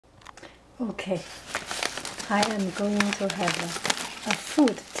Okay, I am going to have a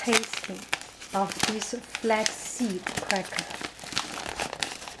food tasting of this flax seed cracker.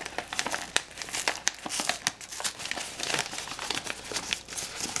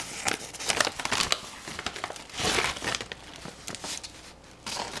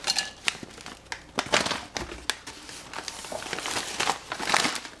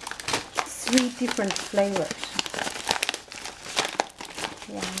 Three different flavors.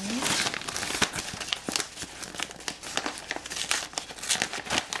 One,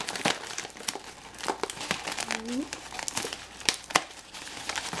 two,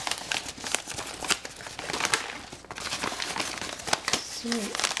 three.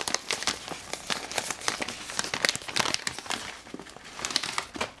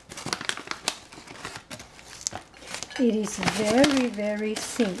 It is very, very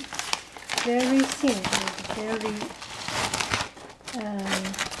thin. Very thin and very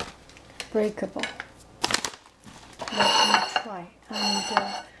breakable. Let me try.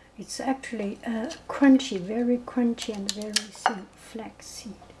 And it's actually crunchy, very crunchy and very thin flax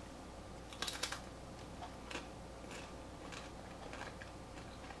seed.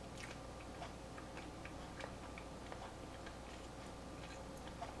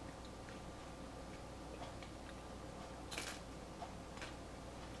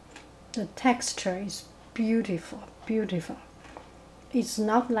 The texture is beautiful, beautiful. It's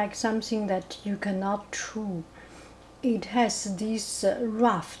not like something that you cannot chew. It has this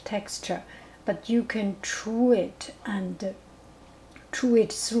rough texture, but you can chew it and chew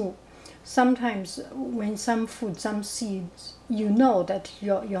it through. Sometimes when some food, some seeds, you know that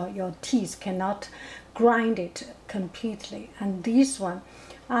your teeth cannot grind it completely. And this one,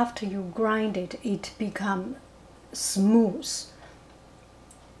 after you grind it, it becomes smooth.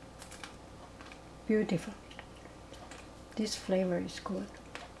 Beautiful. This flavor is good.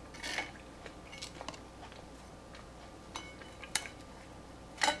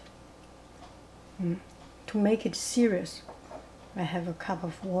 To make it serious, I have a cup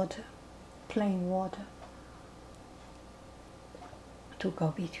of water, plain water, to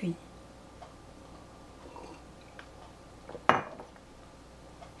go between.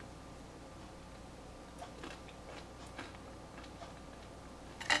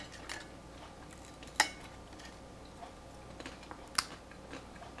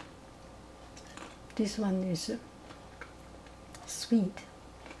 This one is sweet.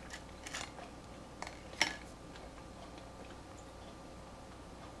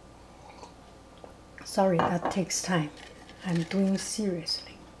 Sorry, that takes time. I'm doing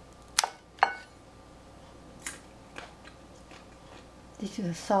seriously. This is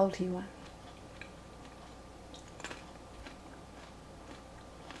a salty one.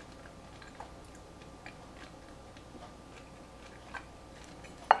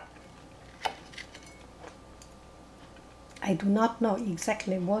 I do not know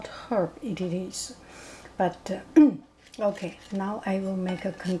exactly what herb it is, but okay, now I will make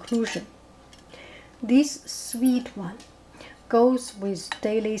a conclusion. This sweet one goes with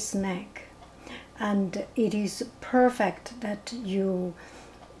daily snack, and it is perfect that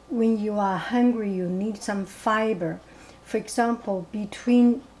when you are hungry, you need some fiber. For example,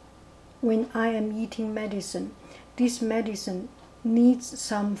 when I am eating medicine, this medicine needs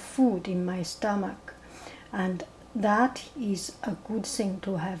some food in my stomach, and that is a good thing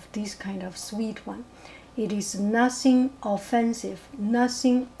to have this kind of sweet one. It is nothing offensive,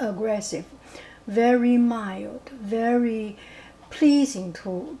 nothing aggressive, very mild, very pleasing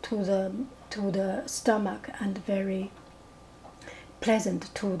to the stomach, and very pleasant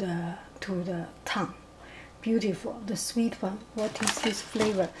to the tongue. Beautiful. The sweet one. What is this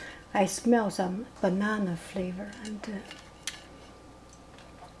flavor? I smell some banana flavor, and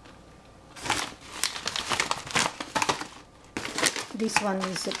this one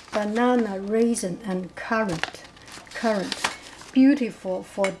is banana, raisin, and currant. Beautiful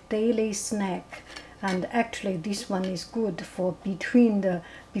for daily snack, and actually this one is good for between the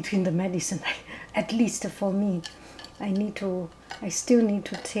medicine. At least for me, I still need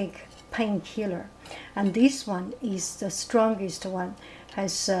to take painkiller, and this one is the strongest one.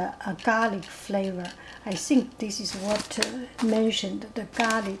 Has a garlic flavor. I think this is what mentioned, the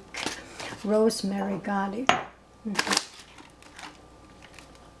garlic, rosemary garlic.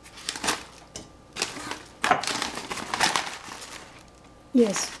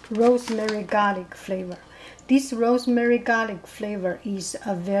 Yes, rosemary garlic flavor. This rosemary garlic flavor is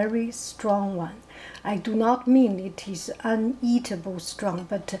a very strong one. I do not mean it is uneatable strong,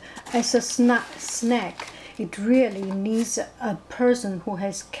 but as a snack, it really needs a person who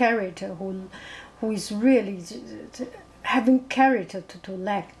has character, who is really having character to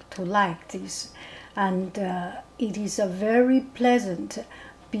like this, and it is a very pleasant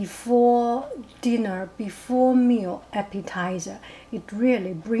before dinner, before meal appetizer. It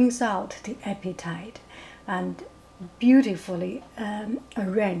really brings out the appetite and beautifully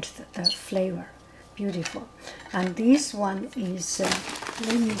arranged the flavor. Beautiful. And this one is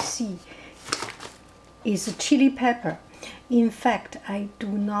let me see, is chili pepper. In fact, I do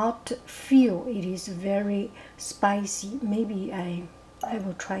not feel it is very spicy. Maybe I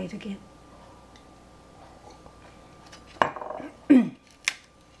will try it again.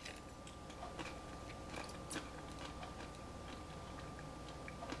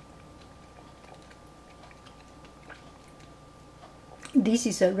 This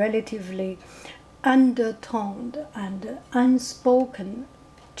is a relatively undertoned and unspoken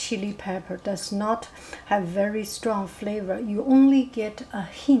chili pepper, does not have very strong flavor. You only get a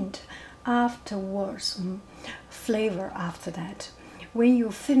hint afterwards, flavor after that. When you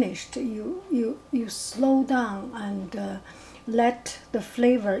finished, you slow down and let the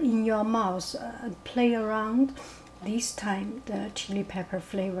flavor in your mouth play around. This time the chili pepper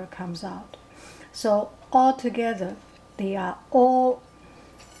flavor comes out. So altogether they are all,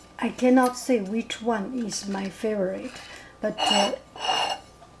 I cannot say which one is my favorite, but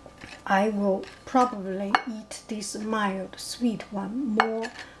I will probably eat this mild sweet one more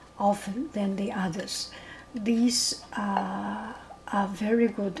often than the others. These are very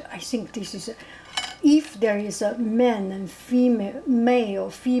good. I think this is, if there is a man and female,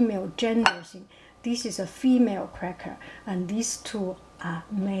 male, female gender thing, this is a female cracker, and these two are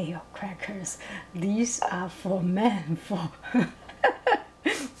male crackers. These are for men, for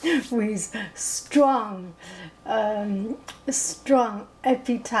with strong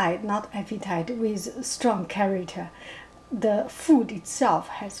appetite, not appetite, with strong character. The food itself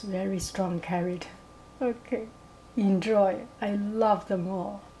has very strong character. Okay, enjoy. I love them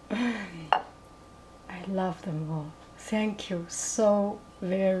all. I love them all. Thank you so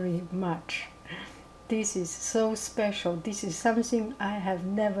very much. This is so special. This is something I have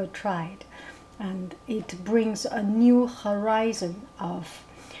never tried, and it brings a new horizon of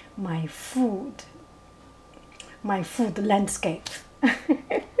my food landscape.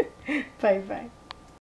 Bye bye.